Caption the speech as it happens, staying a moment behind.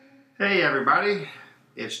Hey everybody,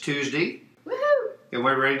 it's Tuesday, Woohoo! and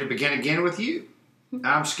we're ready to begin again with you.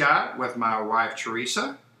 I'm Scott with my wife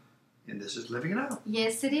Teresa, and this is Living It Up.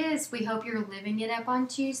 Yes, it is. We hope you're living it up on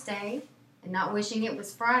Tuesday and not wishing it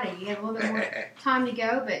was Friday. You have a little bit more time to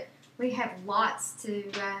go, but we have lots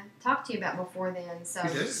to talk to you about before then. So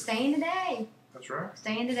stay in today. That's right.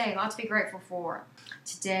 Stay in today. Lots to be grateful for.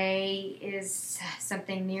 Today is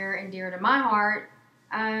something near and dear to my heart.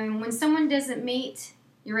 When someone doesn't meet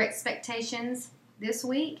your expectations this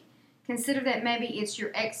week, consider that maybe it's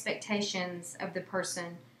your expectations of the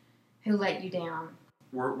person who let you down.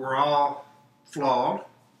 We're all flawed,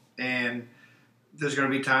 and there's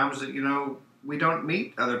going to be times that, we don't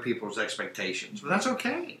meet other people's expectations. But that's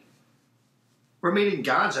okay. We're meeting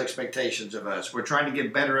God's expectations of us. We're trying to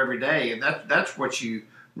get better every day, and that's what you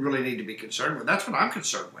really need to be concerned with. That's what I'm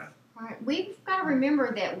concerned with. Right. We've got to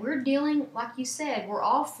remember that we're dealing, like you said, we're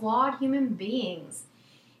all flawed human beings.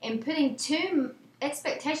 And putting too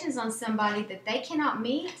expectations on somebody that they cannot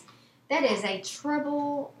meet, that is a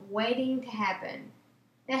trouble waiting to happen.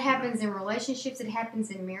 That happens in relationships. It happens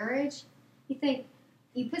in marriage. You think,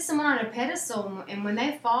 you put someone on a pedestal, and when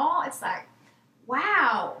they fall, it's like,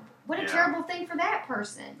 wow, what a terrible thing for that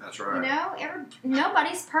person. That's right.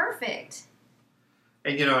 Nobody's perfect.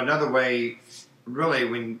 And, another way, really,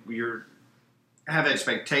 when you have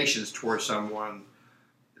expectations towards someone,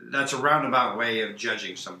 that's a roundabout way of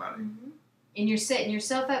judging somebody. Mm-hmm. And you're setting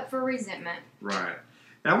yourself up for resentment. Right.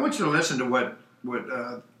 And I want you to listen to what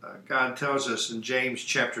God tells us in James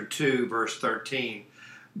chapter 2, verse 13.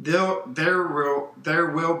 There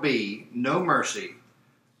will be no mercy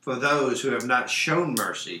for those who have not shown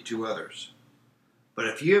mercy to others. But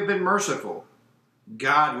if you have been merciful,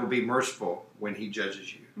 God will be merciful when He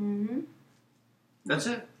judges you. Mm-hmm. That's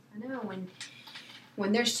it. I know.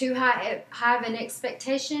 When there's too high of an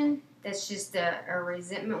expectation, that's just a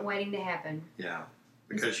resentment waiting to happen. Yeah.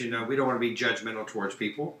 Because, we don't want to be judgmental towards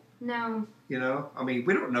people. No. We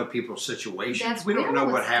don't know people's situations. We don't know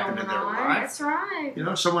what happened in their life. That's right.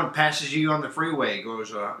 Someone passes you on the freeway, going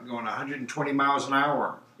 120 miles an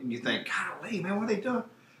hour, and you think, golly, man, what are they doing?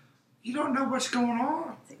 You don't know what's going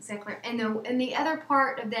on. That's exactly. And the other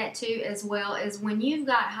part of that, too, as well, is when you've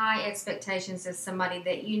got high expectations of somebody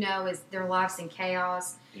that is their life's in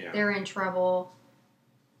chaos, they're in trouble,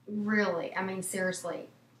 really, seriously,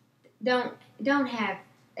 don't have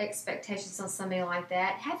expectations on somebody like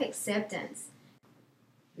that. Have acceptance.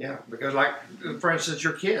 Yeah, because for instance,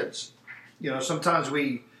 your kids, sometimes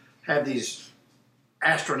we have these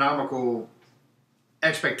astronomical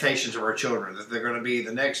expectations of our children that they're going to be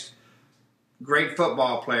the next great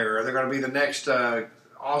football player, or they're going to be the next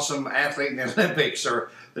awesome athlete in the Olympics,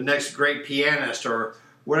 or the next great pianist, or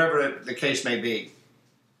whatever the case may be.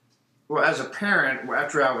 Well, as a parent,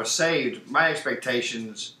 after I was saved, my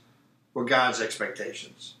expectations were God's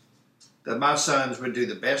expectations. That my sons would do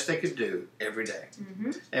the best they could do every day.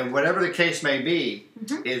 Mm-hmm. And whatever the case may be,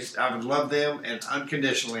 is I would love them and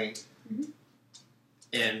unconditionally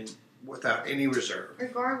and without any reserve.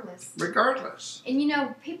 Regardless.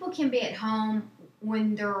 And people can be at home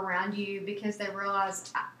when they're around you because they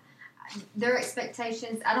realize their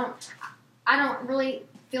expectations, I don't really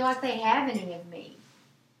feel like they have any of me.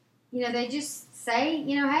 They just say,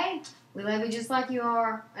 hey, we love you just like you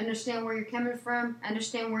are. Understand where you're coming from.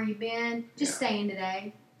 Understand where you've been. Just stay in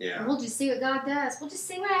today. Yeah. And we'll just see what God does. We'll just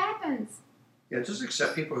see what happens. Yeah, just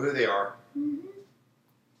accept people who they are. Mm-hmm.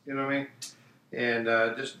 You know what I mean? And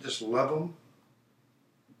just love them.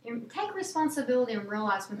 And take responsibility and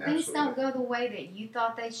realize when things don't go the way that you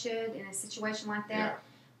thought they should in a situation like that,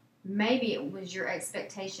 maybe it was your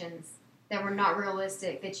expectations that were not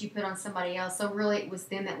realistic that you put on somebody else. So really it was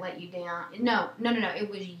them that let you down. No. It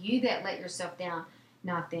was you that let yourself down,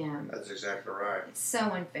 not them. That's exactly right. It's so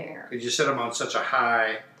unfair. Because you set them on such a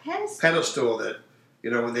high pedestal that,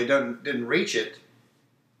 when they didn't reach it,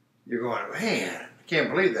 you're going, man, I can't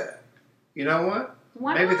believe that. You know what?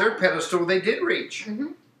 Maybe their pedestal they did reach.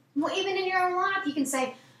 Mm-hmm. Well, even in your own life, you could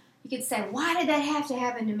say, why did that have to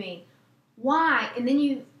happen to me? Why? And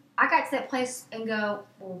then I got to that place and go,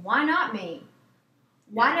 well, why not me?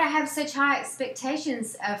 Why did I have such high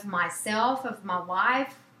expectations of myself, of my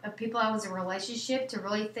wife, of people I was in a relationship to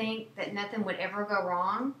really think that nothing would ever go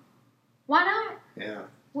wrong? Why not? Yeah.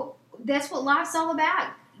 Well, that's what life's all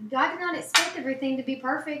about. God did not expect everything to be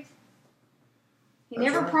perfect. He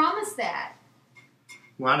never promised that.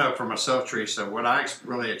 Well, I know for myself, Teresa, what I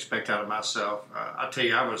really expect out of myself, I tell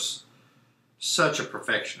you, I was such a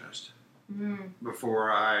perfectionist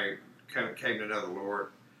before I came to know the Lord.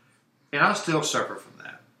 And I still suffer from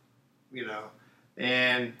that,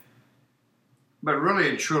 And But really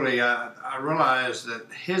and truly, I realized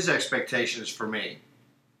that his expectations for me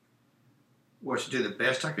was to do the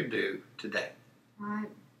best I could do today. Right.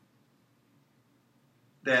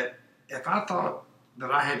 That if I thought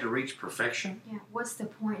that I had to reach perfection, Yeah. What's the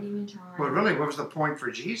point in even trying? well, really, what was the point for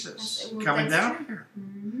Jesus coming down here?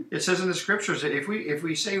 Mm-hmm. It says in the scriptures that if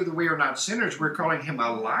we say that we are not sinners, we're calling him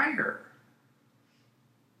a liar.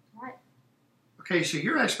 Right. Okay, so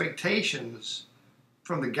your expectations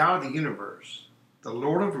from the God of the universe, the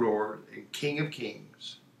Lord of Lords and King of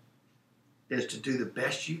Kings, is to do the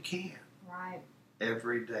best you can. Right.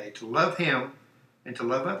 Every day, to love him and to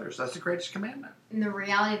love others. That's the greatest commandment. And the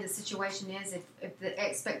reality of the situation is, if the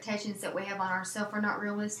expectations that we have on ourselves are not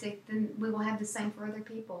realistic, then we will have the same for other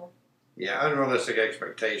people. Yeah, unrealistic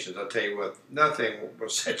expectations. I'll tell you what, nothing will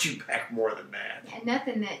set you back more than that.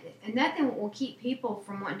 And nothing will keep people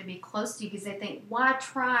from wanting to be close to you because they think, why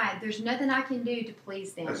try? There's nothing I can do to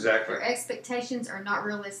please them. Exactly. Their expectations are not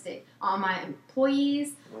realistic. On my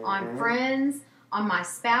employees, on friends, on my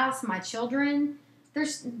spouse, my children.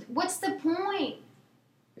 What's the point?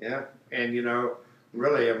 Yeah, and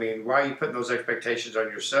really, I mean, why are you putting those expectations on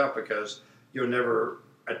yourself? Because you'll never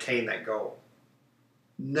attain that goal.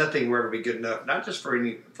 Nothing will ever be good enough, not just for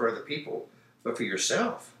other people, but for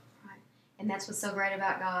yourself. Right. And that's what's so great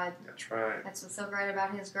about God. That's right. That's what's so great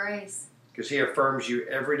about His grace. Because He affirms you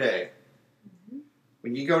every day. Mm-hmm.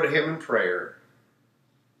 When you go to Him in prayer,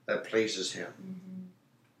 that pleases Him. Mm-hmm.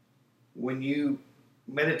 When you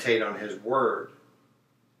meditate on His Word,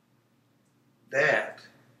 that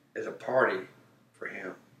is a party for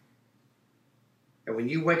Him. And when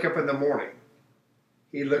you wake up in the morning,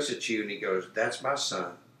 He looks at you and He goes, that's my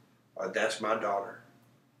son, or that's my daughter.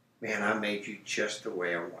 Man, I made you just the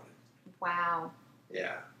way I wanted. Wow.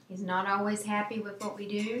 Yeah. He's not always happy with what we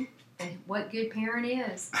do, and what good parent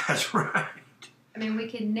is. That's right. I mean, we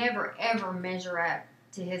could never, ever measure up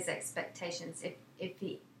to His expectations if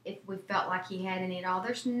we felt like He had any at all.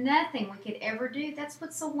 There's nothing we could ever do. That's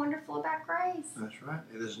what's so wonderful about grace. That's right.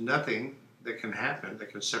 There's nothing that can happen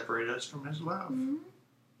that can separate us from His love. Mm-hmm.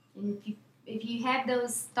 And if you have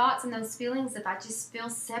those thoughts and those feelings, if I just feel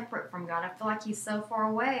separate from God, I feel like He's so far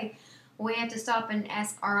away, we have to stop and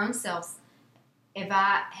ask our own selves, do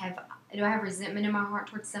I have resentment in my heart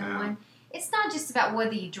towards someone? Yeah. It's not just about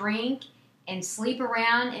whether you drink and sleep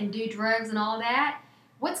around and do drugs and all that.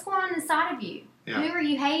 What's going on inside of you? Yeah. Who are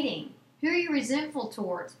you hating? Who are you resentful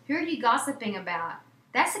towards? Who are you gossiping about?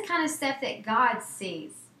 That's the kind of stuff that God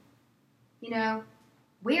sees.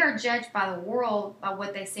 We are judged by the world by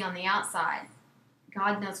what they see on the outside.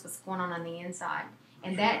 God knows what's going on the inside.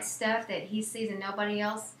 And that stuff that He sees and nobody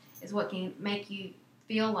else is what can make you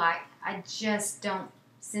feel like, I just don't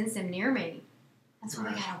sense Him near me. That's why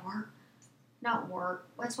we got to work. Not work.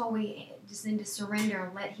 That's why we just need to surrender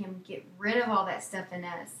and let Him get rid of all that stuff in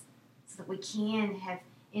us so that we can have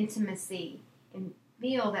intimacy and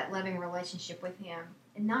feel that loving relationship with Him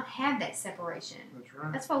and not have that separation. That's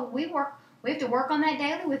right. That's why we work. We have to work on that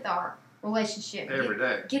daily with our relationship. Every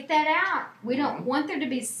day. Get that out. We don't want there to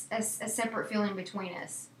be a separate feeling between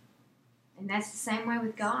us. And that's the same way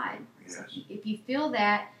with God. Yes. So if you feel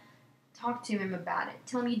that, talk to Him about it.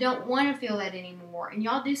 Tell Him you don't want to feel that anymore. And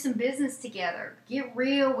y'all do some business together. Get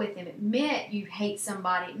real with Him. Admit you hate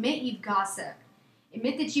somebody. Admit you've gossiped.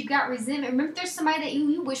 Admit that you've got resentment. Remember, there's somebody that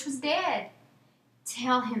you wish was dead.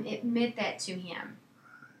 Tell Him. Admit that to Him.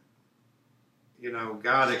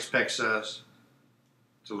 God expects us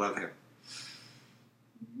to love Him.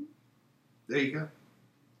 Mm-hmm. There you go.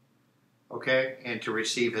 Okay? And to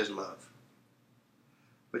receive His love.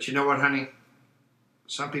 But you know what, honey?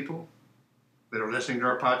 Some people that are listening to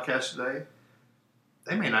our podcast today,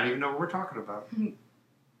 they may not even know what we're talking about. Mm-hmm.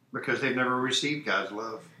 Because they've never received God's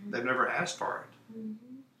love. Mm-hmm. They've never asked for it.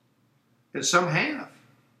 Mm-hmm. And some have.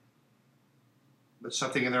 But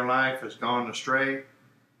something in their life has gone astray.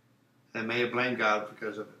 They may have blamed God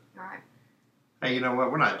because of it. Right. Hey, you know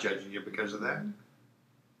what? We're not judging you because of that. Mm-hmm.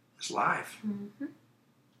 It's life. Mm-hmm.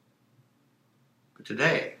 But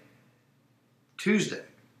today, Tuesday,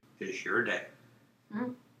 is your day.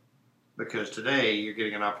 Mm-hmm. Because today you're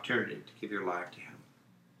getting an opportunity to give your life to Him.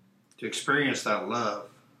 To experience that love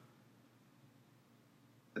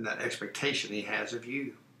and that expectation He has of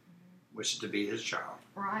you, which is to be His child.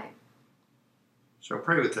 Right. So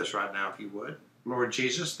pray with us right now if you would. Lord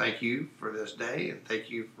Jesus, thank you for this day, and thank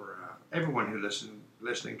you for everyone who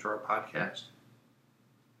listening to our podcast.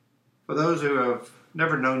 For those who have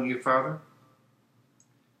never known you, Father,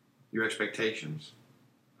 your expectations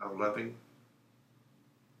of loving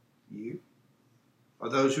you, or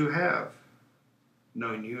those who have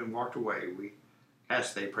known you and walked away, we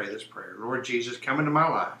ask they pray this prayer. Lord Jesus, come into my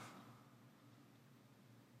life.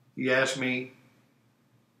 You asked me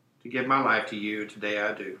to give my life to you, and today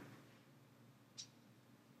I do.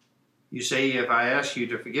 You say if I ask you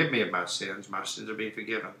to forgive me of my sins will be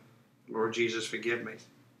forgiven. Lord Jesus, forgive me.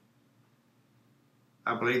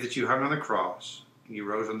 I believe that you hung on the cross and you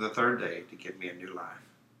rose on the third day to give me a new life.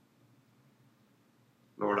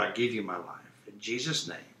 Lord, I give you my life. In Jesus'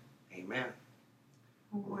 name, amen.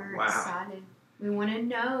 We're Wow. excited. We want to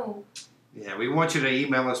know. Yeah, we want you to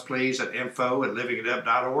email us, please, at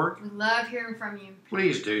info@livingitup.org. We love hearing from you.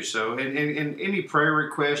 Please do so. And any prayer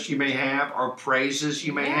requests you may have or praises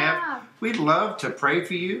you may have, we'd love to pray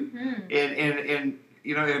for you. Mm-hmm. And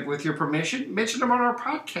you know, with your permission, mention them on our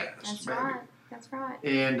podcast. That's maybe. right. That's right.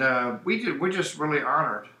 And we're just really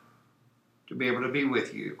honored to be able to be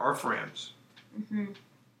with you, our friends. Mm-hmm.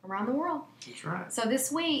 Around the world. That's right. So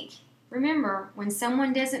this week, remember, when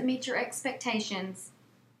someone doesn't meet your expectations,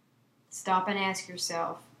 stop and ask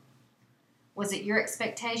yourself, was it your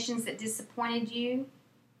expectations that disappointed you?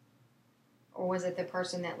 Or was it the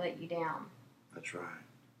person that let you down? That's right.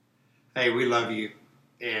 Hey, we love you.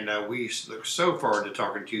 And we look so forward to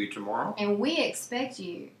talking to you tomorrow. And we expect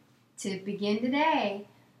you to begin today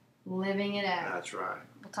living it up. That's right.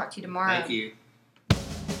 We'll talk to you tomorrow. Thank you.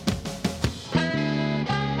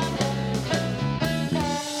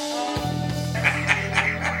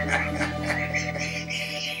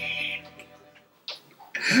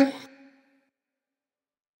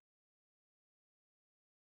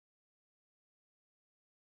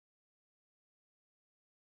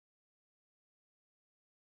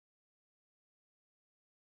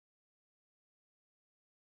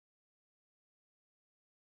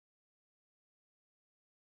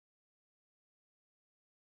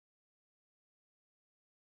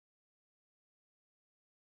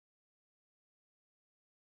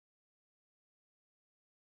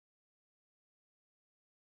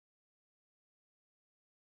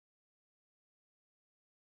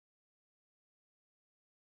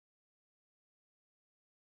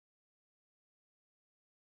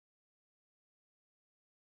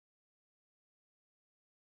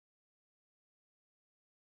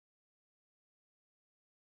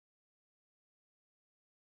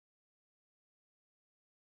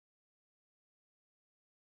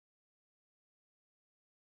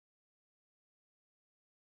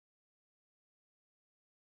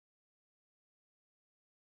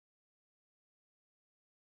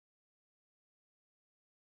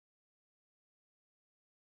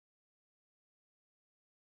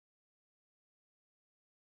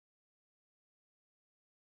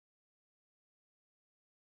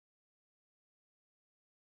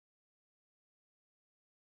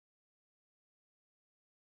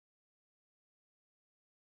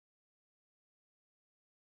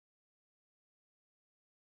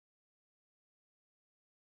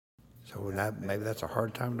 So maybe that's a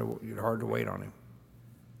hard to wait on him.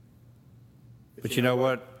 But you know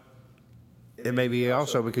what? It may be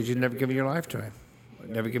also because you've never given your life to him,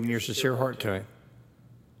 never given your sincere heart to him.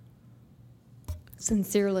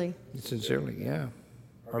 Sincerely, yeah.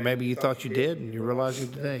 Or maybe you thought you did and you're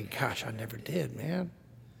realizing today, gosh, I never did, man.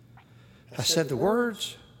 I said the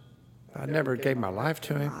words. I never gave my life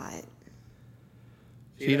to him. right.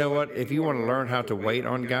 So you know what? If you want to learn how to wait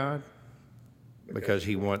on God, because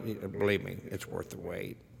believe me, it's worth the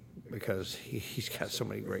wait, because he's got so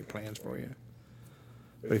many great plans for you.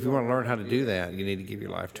 But if you want to learn how to do that, you need to give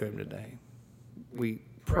your life to him today. We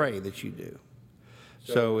pray that you do.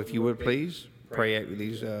 So if you would please pray out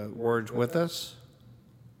these words with us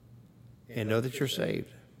and know that you're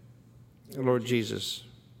saved. Lord Jesus,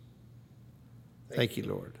 thank you,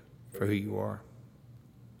 Lord, for who you are.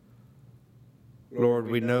 Lord,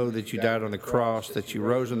 we know that you died on the cross, that you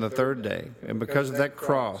rose on the third day. And because of that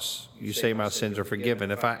cross, you say my sins are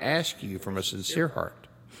forgiven. If I ask you from a sincere heart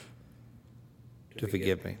to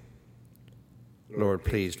forgive me, Lord,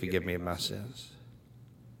 please forgive me of my sins.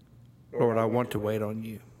 Lord, I want to wait on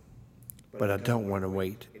you, but I don't want to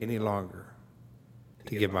wait any longer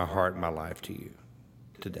to give my heart and my life to you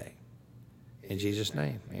today. In Jesus'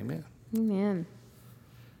 name, amen. Amen.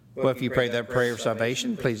 Well, if you prayed that prayer of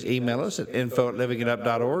salvation, please email us at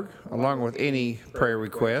info@livingitup.org, along with any prayer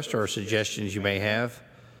requests or suggestions you may have.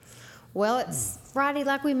 Well, it's Friday,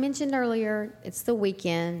 like we mentioned earlier. It's the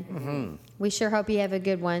weekend. Mm-hmm. We sure hope you have a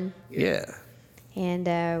good one. Yeah.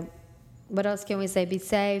 And what else can we say? Be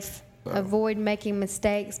safe. Avoid making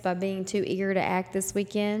mistakes by being too eager to act this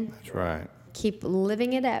weekend. That's right. Keep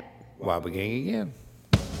living it up. While beginning again.